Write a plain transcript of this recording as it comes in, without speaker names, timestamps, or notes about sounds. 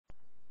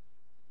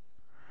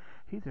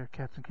Hey there,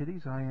 cats and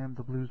kitties. I am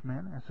the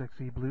Bluesman,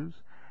 SXE Blues,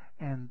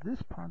 and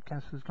this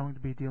podcast is going to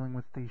be dealing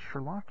with the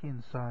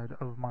Sherlockian side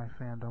of my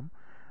fandom,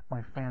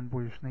 my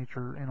fanboyish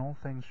nature in all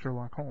things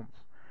Sherlock Holmes,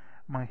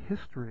 my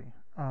history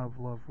of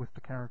love with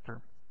the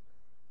character,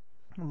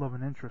 love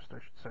and interest, I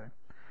should say.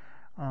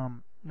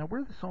 Now,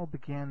 where this all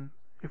began,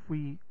 if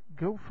we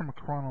go from a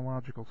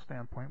chronological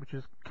standpoint, which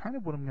is kind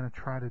of what I'm going to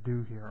try to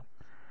do here,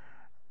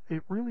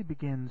 it really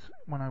begins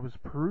when I was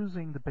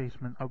perusing the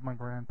basement of my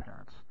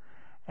grandparents.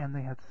 And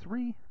they had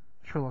 3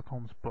 Sherlock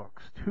Holmes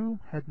books. 2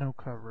 had no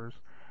covers,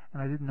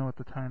 and I didn't know at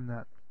the time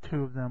that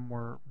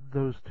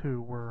those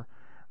two were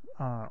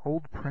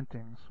old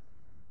printings.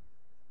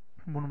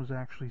 One was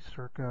actually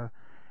circa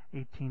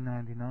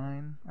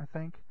 1899, I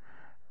think,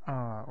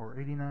 or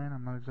 89,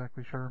 I'm not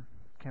exactly sure,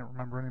 can't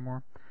remember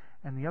anymore.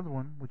 And the other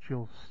one, which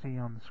you'll see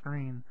on the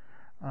screen,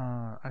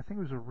 I think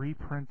it was a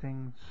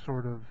reprinting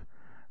sort of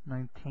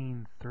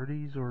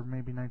 1930s or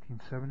maybe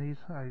 1970s.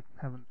 I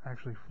haven't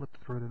actually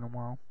flipped through it in a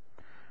while,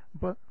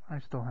 but I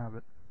still have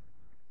it.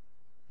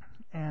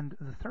 And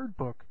the third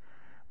book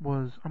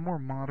was a more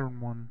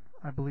modern one.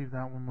 I believe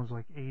that one was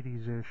like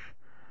 80s-ish,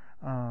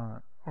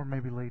 or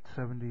maybe late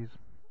 70s.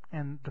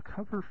 And the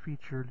cover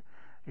featured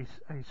a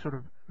sort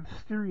of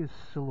mysterious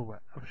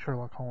silhouette of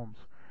Sherlock Holmes.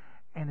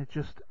 And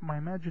my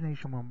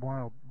imagination went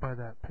wild by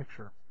that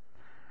picture.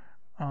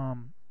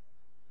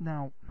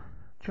 Now,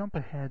 jump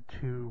ahead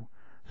to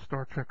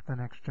Star Trek The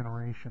Next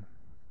Generation.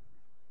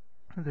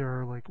 There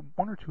are like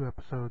 1 or 2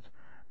 episodes,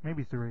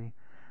 maybe 3,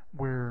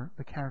 where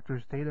the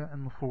characters Data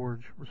and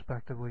LaForge,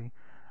 respectively,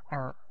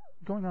 are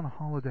going on a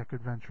holodeck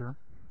adventure,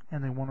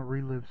 and they want to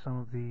relive some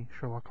of the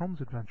Sherlock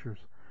Holmes adventures.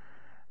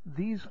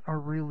 These are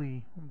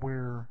really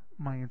where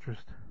my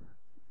interest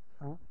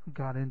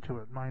got into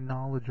it, my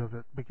knowledge of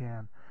it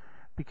began,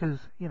 because,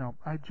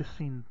 I'd just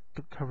seen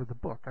the cover of the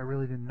book. I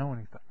really didn't know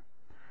anything.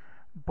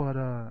 But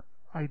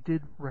I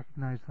did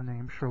recognize the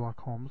name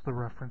Sherlock Holmes, the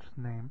referenced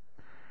name,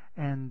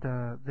 and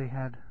they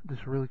had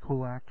this really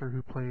cool actor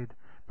who played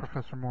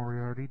Professor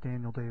Moriarty,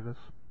 Daniel Davis,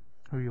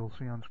 who you'll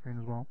see on screen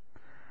as well.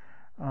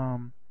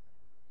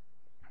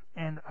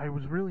 And I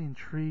was really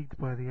intrigued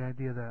by the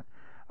idea that,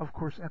 of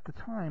course, at the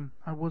time,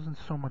 I wasn't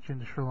so much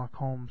into Sherlock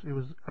Holmes. It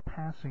was a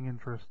passing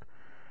interest,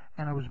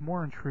 and I was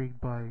more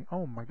intrigued by,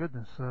 oh my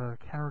goodness, a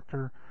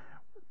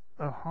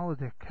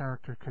holodeck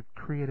character could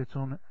create its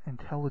own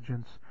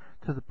intelligence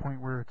to the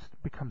point where it's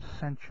become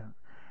sentient,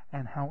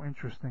 and how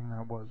interesting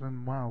that was.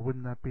 And wow,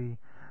 wouldn't that be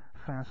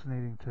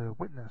fascinating to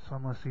witness,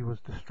 unless he was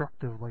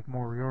destructive like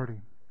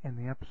Moriarty in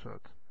the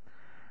episodes.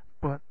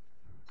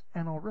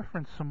 And I'll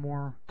reference some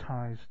more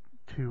ties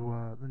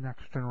to The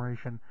Next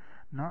Generation,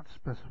 not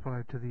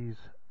specified to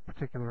these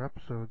particular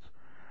episodes,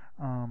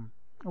 a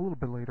little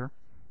bit later.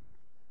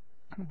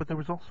 But there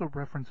was also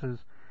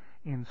references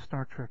in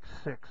Star Trek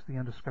VI, The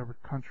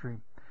Undiscovered Country.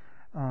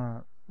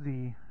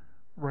 The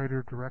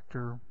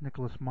writer-director,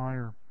 Nicholas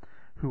Meyer,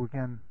 who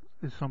again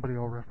is somebody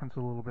I'll reference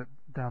a little bit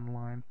down the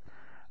line,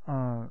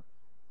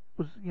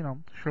 was,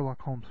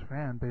 Sherlock Holmes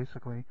fan,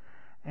 basically,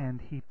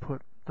 and he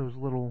put those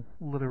little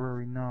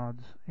literary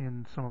nods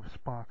in some of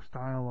Spock's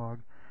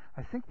dialogue.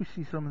 I think we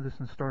see some of this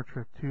in Star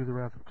Trek II, The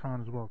Wrath of Khan,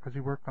 as well, because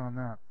he worked on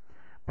that,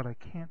 but I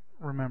can't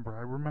remember.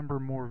 I remember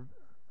more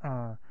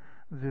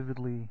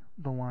vividly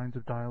the lines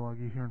of dialogue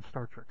you hear in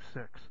Star Trek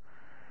VI.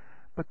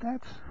 But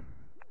that's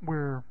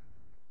where,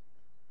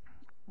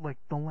 like,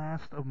 the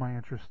last of my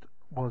interest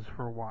was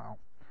for a while.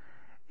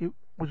 It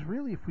was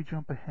really, if we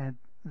jump ahead,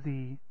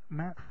 the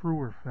Matt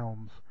Frewer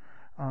films.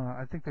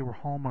 I think they were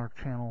Hallmark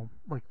Channel,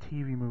 like,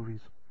 TV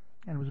movies.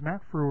 And it was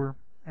Matt Frewer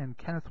and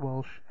Kenneth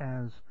Welsh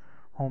as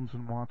Holmes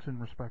and Watson,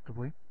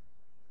 respectively.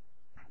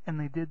 And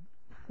they did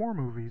 4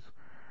 movies.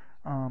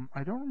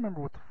 I don't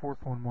remember what the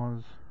 4th one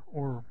was,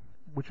 or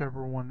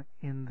whichever one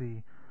in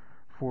the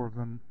 4 of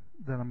them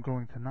that I'm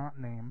going to not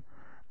name.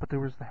 But there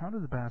was The Hound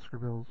of the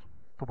Baskervilles,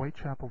 The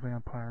Whitechapel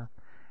Vampire,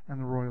 and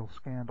The Royal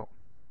Scandal.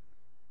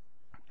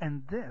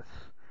 And this,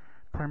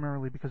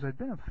 primarily because I'd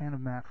been a fan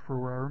of Matt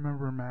Frewer. I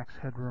remember Max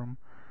Headroom,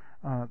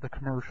 the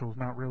commercials,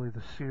 not really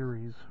the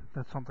series.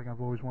 That's something I've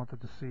always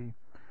wanted to see.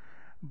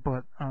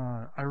 But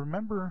I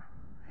remember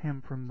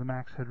him from the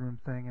Max Headroom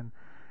thing, and,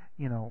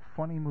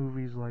 funny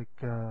movies like,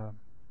 I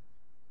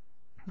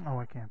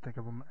can't think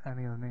of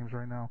any of the names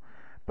right now.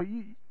 But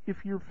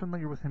if you're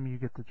familiar with him, you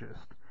get the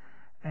gist.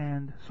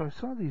 And so I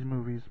saw these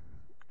movies,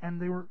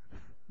 and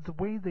the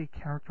way they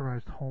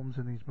characterized Holmes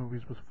in these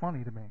movies was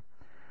funny to me.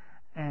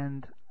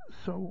 And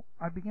so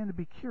I began to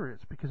be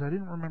curious, because I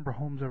didn't remember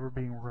Holmes ever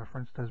being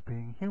referenced as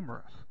being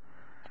humorous.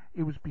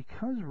 It was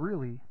because,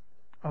 really,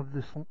 of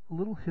this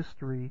little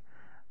history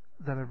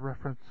that I've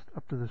referenced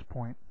up to this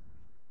point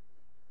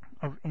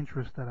of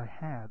interest that I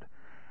had.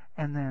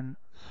 And then,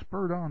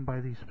 spurred on by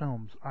these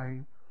films,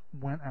 I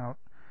went out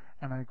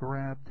and I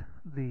grabbed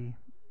the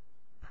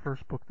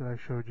first book that I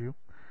showed you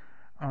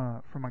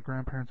from my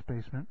grandparents'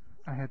 basement.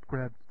 I had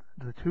grabbed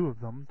the 2 of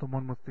them. The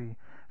one with the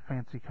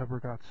fancy cover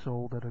got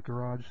sold at a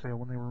garage sale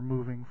when they were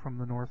moving from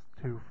the north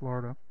to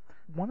Florida.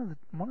 One of the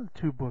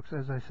 2 books,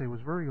 as I say,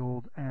 was very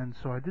old, and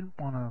so I didn't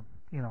want to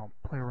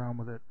play around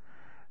with it.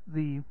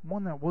 The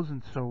one that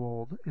wasn't so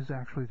old is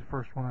actually the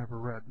first one I ever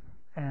read,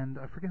 and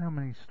I forget how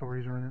many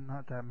stories are in it.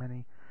 Not that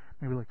many,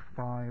 maybe like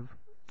 5.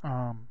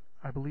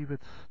 I believe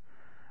it's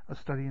A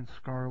Study in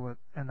Scarlet,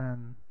 and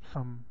then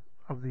some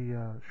of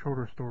the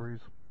shorter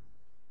stories.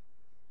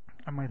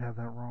 I might have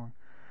that wrong,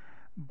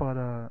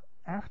 but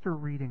after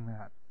reading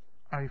that,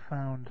 I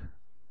found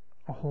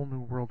a whole new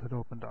world had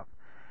opened up.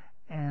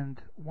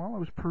 And while I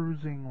was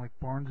perusing like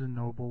Barnes and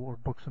Noble or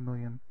Books a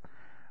Million,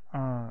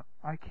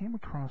 I came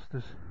across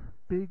this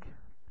big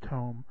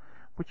tome,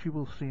 which you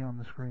will see on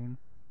the screen,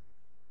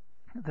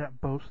 that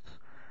boasts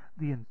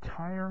the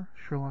entire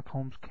Sherlock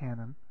Holmes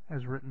canon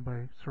as written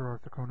by Sir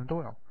Arthur Conan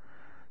Doyle.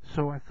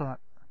 So I thought,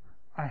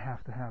 I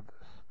have to have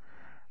this.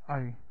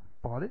 I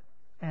bought it,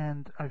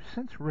 and I've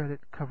since read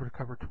it cover to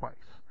cover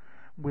twice.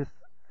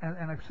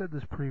 And I've said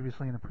this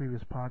previously in a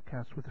previous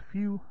podcast, with a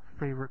few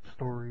favorite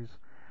stories,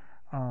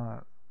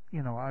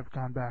 I've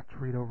gone back to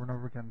read over and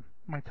over again.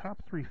 My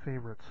top 3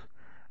 favorites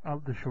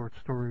of the short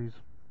stories,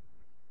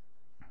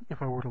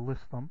 if I were to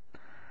list them,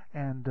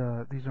 and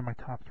these are my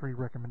top 3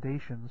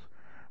 recommendations,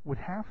 would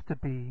have to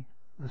be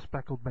The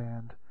Speckled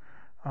Band,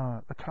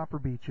 The Copper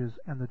Beeches,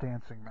 and The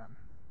Dancing Men.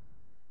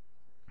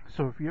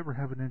 So if you ever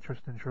have an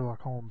interest in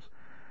Sherlock Holmes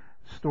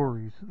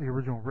stories, the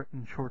original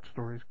written short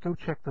stories, go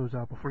check those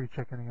out before you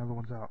check any other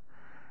ones out,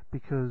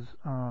 because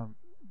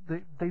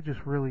they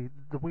just really,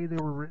 the way they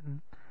were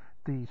written,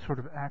 the sort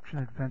of action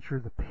adventure,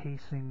 the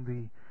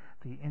pacing,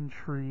 the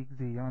intrigue,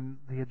 the on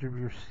the edge of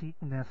your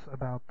seatness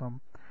about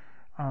them,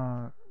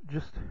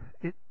 just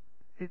it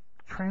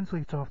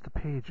translates off the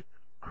page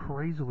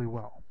crazily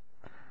well.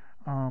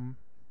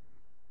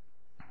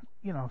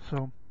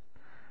 So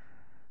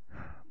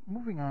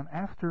moving on,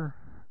 after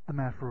the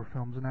Mafra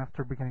films and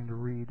after beginning to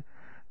read,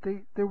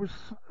 there was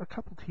a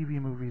couple TV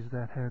movies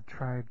that had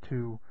tried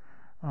to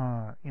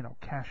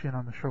cash in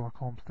on the Sherlock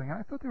Holmes thing. And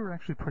I thought they were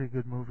actually pretty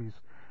good movies.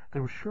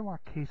 There was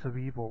Sherlock Case of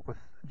Evil with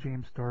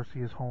James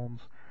D'Arcy as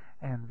Holmes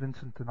and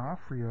Vincent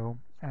D'Onofrio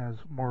as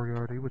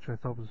Moriarty, which I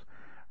thought was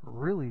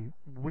really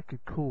wicked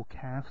cool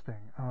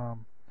casting.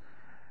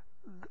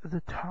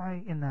 The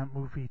tie in that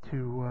movie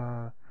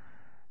to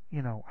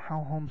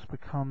how Holmes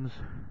becomes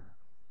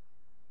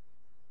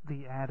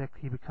the addict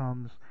he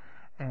becomes,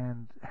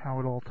 and how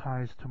it all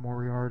ties to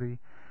Moriarty.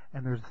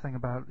 And there's a thing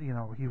about,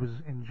 he was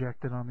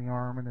injected on the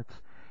arm, and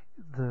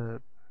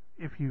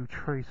if you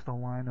trace the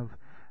line of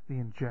the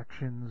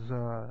injections,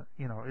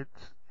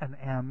 it's an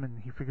M, and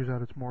he figures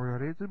out it's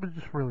Moriarty. It was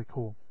just really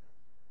cool.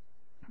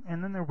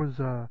 And then there was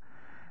the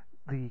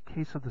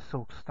Case of the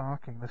Silk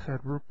Stocking. This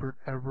had Rupert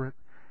Everett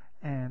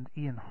and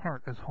Ian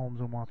Hart as Holmes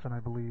and Watson, I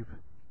believe.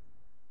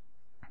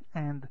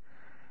 And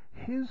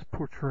his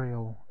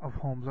portrayal of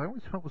Holmes, I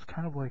always felt, was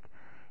kind of like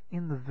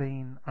in the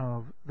vein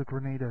of the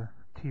Grenada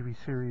TV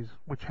series,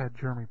 which had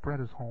Jeremy Brett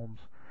as Holmes.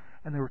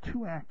 And there were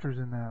 2 actors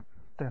in that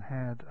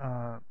had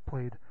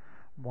played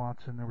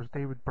Watson. There was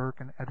David Burke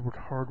and Edward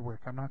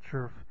Hardwicke. I'm not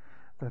sure if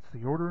that's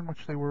the order in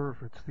which they were,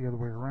 if it's the other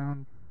way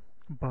around.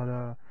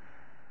 But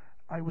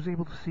I was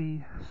able to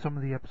see some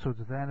of the episodes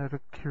of that out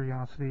of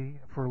curiosity.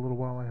 For a little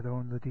while I had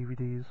owned the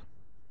DVDs.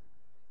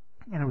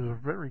 And it was a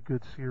very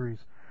good series.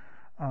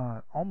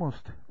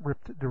 Almost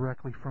ripped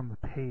directly from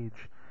the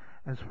page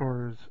as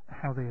far as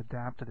how they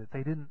adapted it.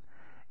 They didn't,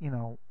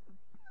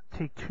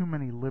 take too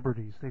many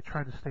liberties. They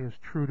tried to stay as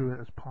true to it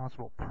as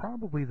possible.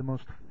 Probably the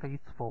most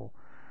faithful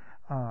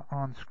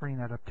on-screen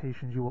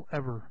adaptations you will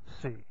ever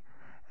see.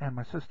 And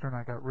my sister and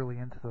I got really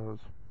into those.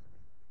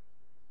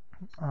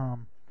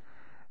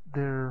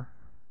 There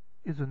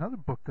is another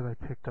book that I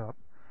picked up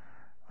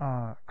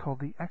called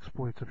The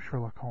Exploits of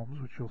Sherlock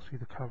Holmes, which you'll see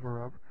the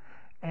cover of.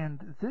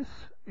 And this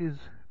is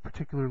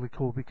particularly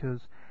cool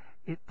because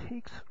it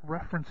takes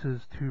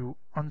references to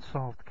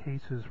unsolved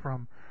cases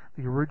from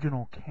the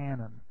original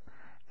canon.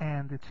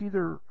 And it's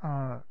either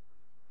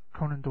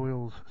Conan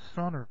Doyle's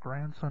son or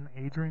grandson,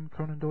 Adrian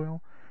Conan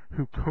Doyle,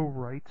 who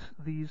co-writes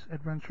these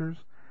adventures.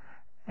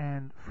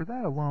 And for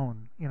that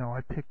alone,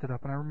 I picked it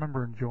up and I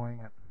remember enjoying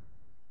it.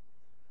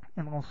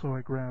 And also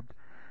I grabbed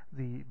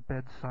the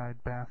Bedside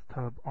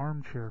Bathtub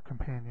Armchair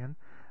Companion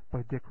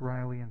by Dick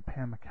Riley and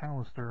Pam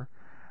McAllister.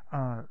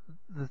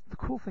 The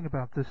cool thing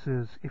about this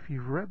is, if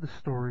you've read the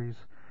stories,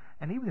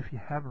 and even if you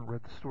haven't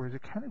read the stories,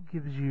 it kind of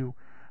gives you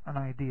an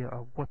idea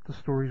of what the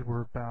stories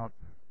were about,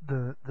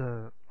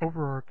 the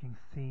overarching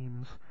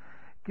themes,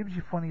 gives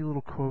you funny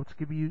little quotes,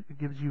 gives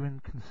you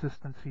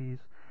inconsistencies,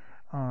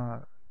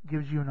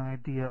 gives you an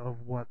idea of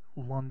what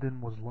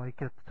London was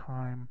like at the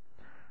time,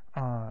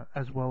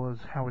 as well as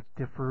how it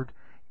differed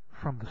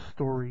from the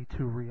story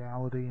to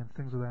reality and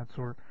things of that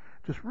sort.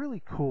 Just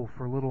really cool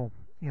for little,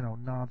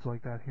 nods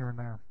like that here and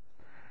there.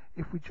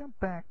 If we jump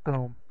back,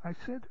 though, I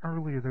said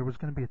earlier there was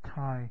going to be a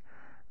tie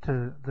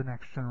to The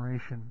Next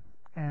Generation,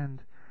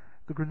 and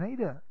the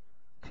Grenada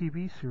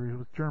TV series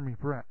with Jeremy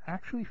Brett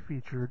actually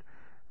featured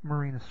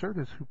Marina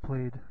Sirtis, who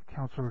played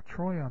Counselor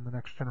Troy on The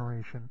Next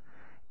Generation,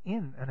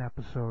 in an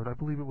episode. I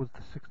believe it was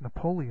The Six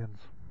Napoleons,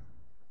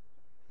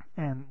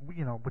 and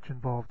which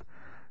involved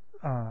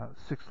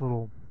 6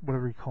 little,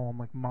 whatever you call them,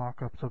 like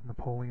mock-ups of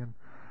Napoleon,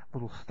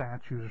 little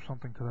statues or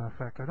something to that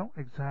effect. I don't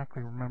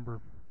exactly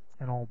remember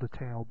in all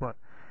detail, but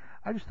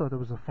I just thought it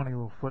was a funny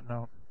little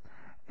footnote.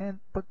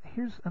 But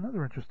here's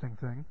another interesting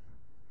thing.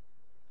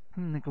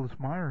 Nicholas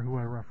Meyer, who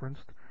I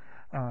referenced,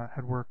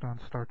 had worked on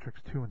Star Trek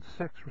 2 and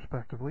 6,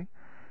 respectively.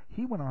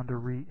 He went on to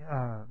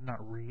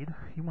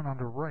he went on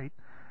to write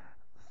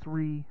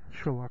 3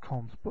 Sherlock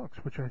Holmes books,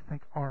 which I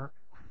think are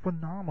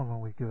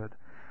phenomenally good.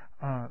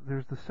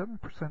 There's the 7%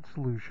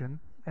 Solution,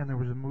 and there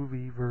was a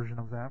movie version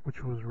of that,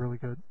 which was really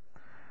good.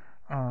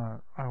 I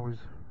always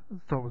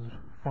thought was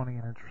funny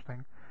and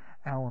interesting.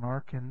 Alan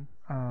Arkin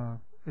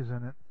is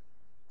in it,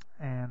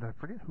 and I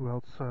forget who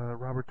else,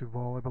 Robert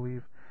Duvall, I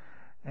believe,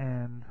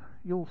 and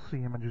you'll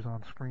see images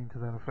on screen to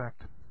that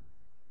effect.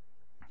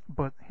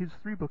 But his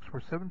 3 books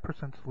were 7%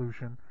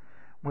 Solution,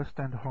 West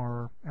End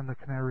Horror, and The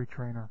Canary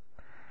Trainer.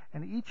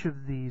 And each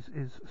of these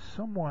is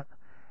somewhat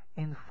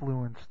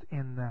influenced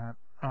in that,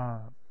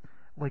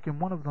 like in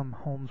one of them,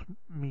 Holmes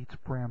meets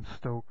Bram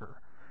Stoker.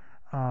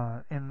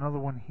 In another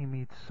one, he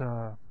meets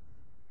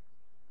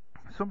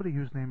somebody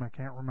whose name I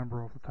can't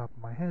remember off the top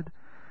of my head.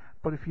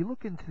 But if you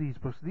look into these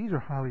books, these are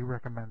highly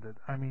recommended.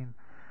 I mean,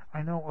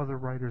 I know other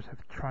writers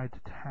have tried to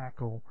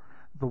tackle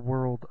the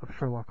world of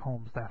Sherlock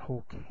Holmes, that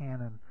whole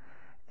canon,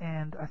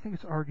 and I think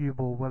it's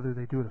arguable whether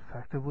they do it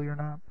effectively or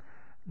not.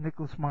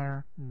 Nicholas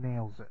Meyer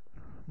nails it,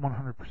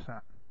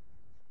 100%.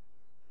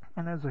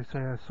 And as I say,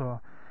 I saw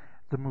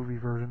the movie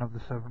version of the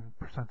 7%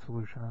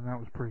 Solution, and that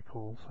was pretty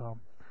cool. So,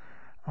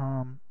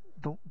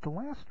 the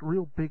last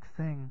real big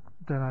thing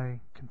that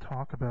I can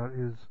talk about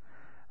is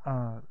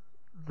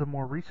the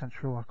more recent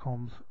Sherlock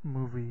Holmes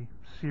movie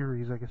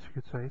series, I guess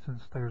you could say,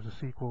 since there's a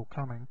sequel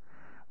coming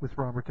with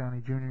Robert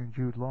Downey Jr. and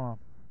Jude Law.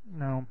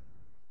 Now,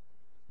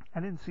 I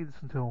didn't see this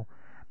until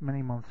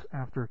many months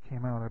after it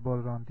came out. I bought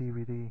it on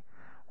DVD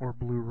or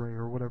Blu-ray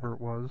or whatever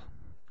it was,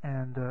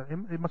 and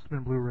it must have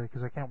been Blu-ray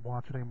because I can't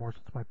watch it anymore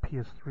since my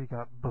PS3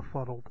 got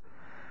befuddled.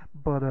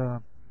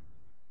 But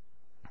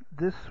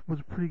this was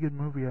a pretty good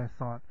movie, I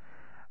thought.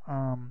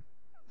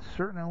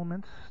 Certain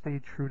elements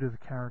stayed true to the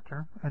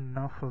character,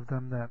 enough of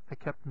them that it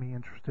kept me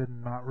interested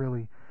and not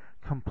really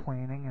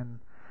complaining, and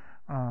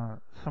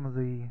some of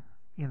the,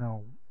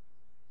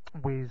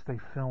 ways they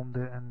filmed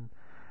it and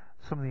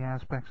some of the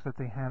aspects that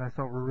they had I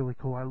thought were really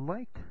cool. I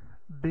liked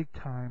big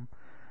time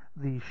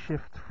the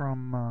shift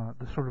from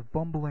the sort of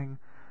bumbling,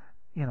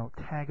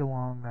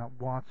 tag-along that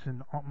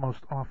Watson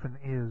most often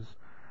is,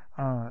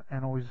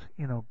 and always,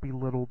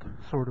 belittled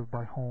sort of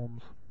by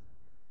Holmes,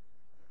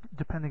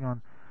 depending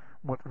on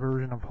what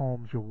version of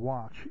Holmes you'll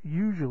watch.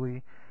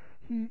 Usually,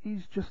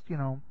 he's just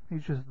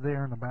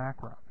there in the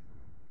background.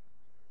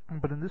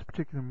 But in this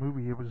particular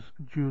movie, it was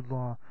Jude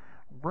Law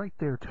right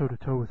there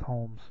toe-to-toe with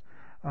Holmes,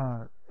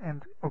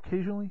 and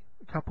occasionally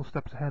a couple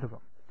steps ahead of him.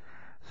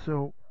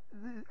 So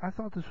I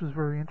thought this was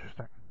very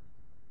interesting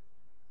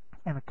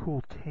and a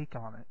cool take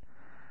on it.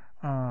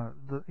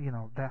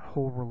 That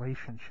whole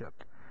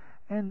relationship.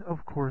 And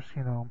of course,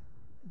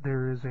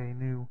 there is a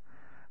new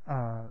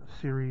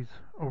series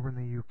over in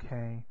the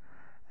UK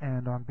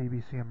and on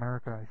BBC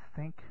America, I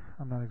think.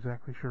 I'm not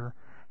exactly sure.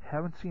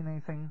 Haven't seen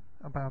anything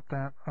about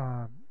that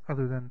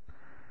other than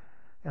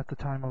at the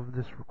time of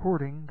this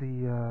recording,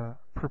 the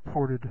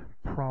purported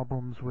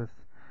problems with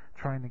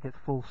trying to get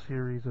full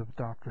series of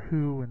Doctor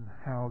Who and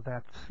how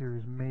that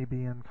series may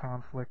be in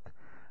conflict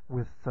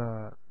with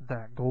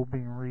that goal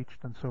being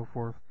reached and so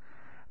forth.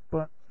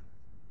 But,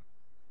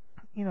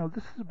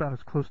 this is about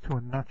as close to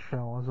a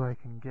nutshell as I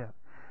can get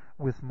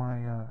with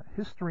my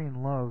history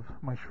and love,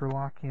 my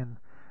Sherlockian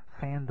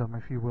fandom,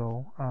 if you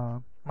will,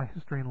 my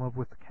history and love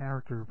with the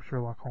character of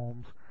Sherlock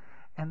Holmes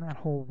and that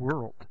whole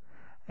world.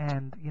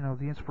 And,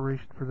 the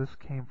inspiration for this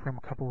came from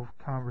a couple of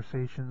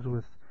conversations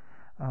with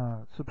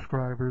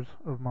subscribers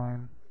of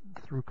mine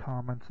through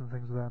comments and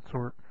things of that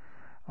sort.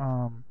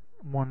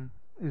 One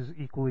is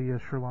equally a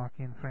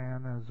Sherlockian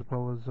fan, as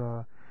well as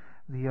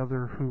the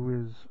other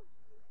who is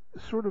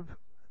sort of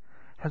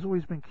has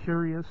always been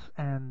curious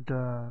and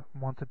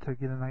wanted to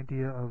get an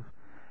idea of,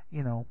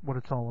 what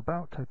it's all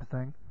about type of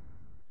thing.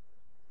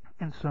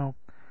 And so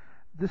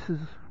this is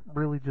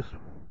really just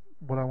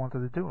what I wanted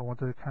to do. I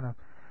wanted to kind of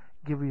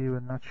give you a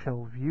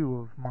nutshell view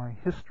of my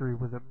history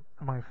with it,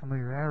 my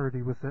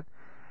familiarity with it,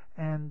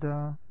 and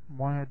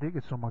why I dig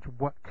it so much.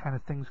 What kind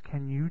of things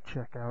can you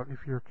check out if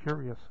you're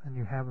curious and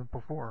you haven't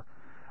before?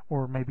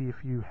 Or maybe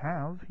if you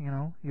have,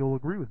 you'll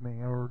agree with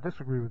me or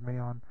disagree with me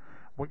on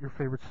what your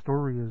favorite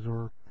story is,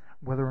 or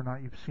whether or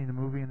not you've seen a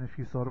movie and if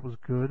you thought it was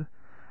good.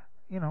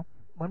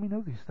 Let me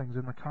know these things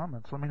in the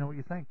comments. Let me know what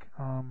you think.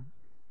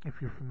 If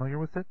you're familiar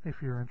with it,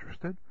 if you're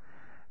interested.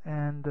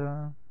 And,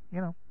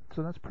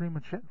 so that's pretty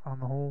much it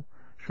on the whole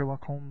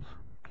Sherlock Holmes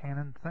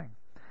canon thing.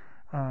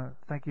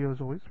 Thank you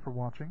as always for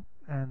watching,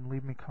 and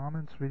leave me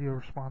comments, video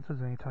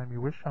responses anytime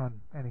you wish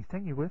on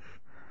anything you wish,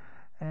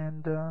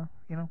 and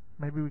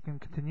maybe we can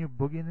continue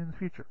boogieing in the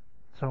future.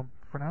 So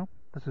for now,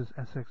 this is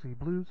SXE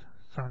Blues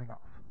signing off.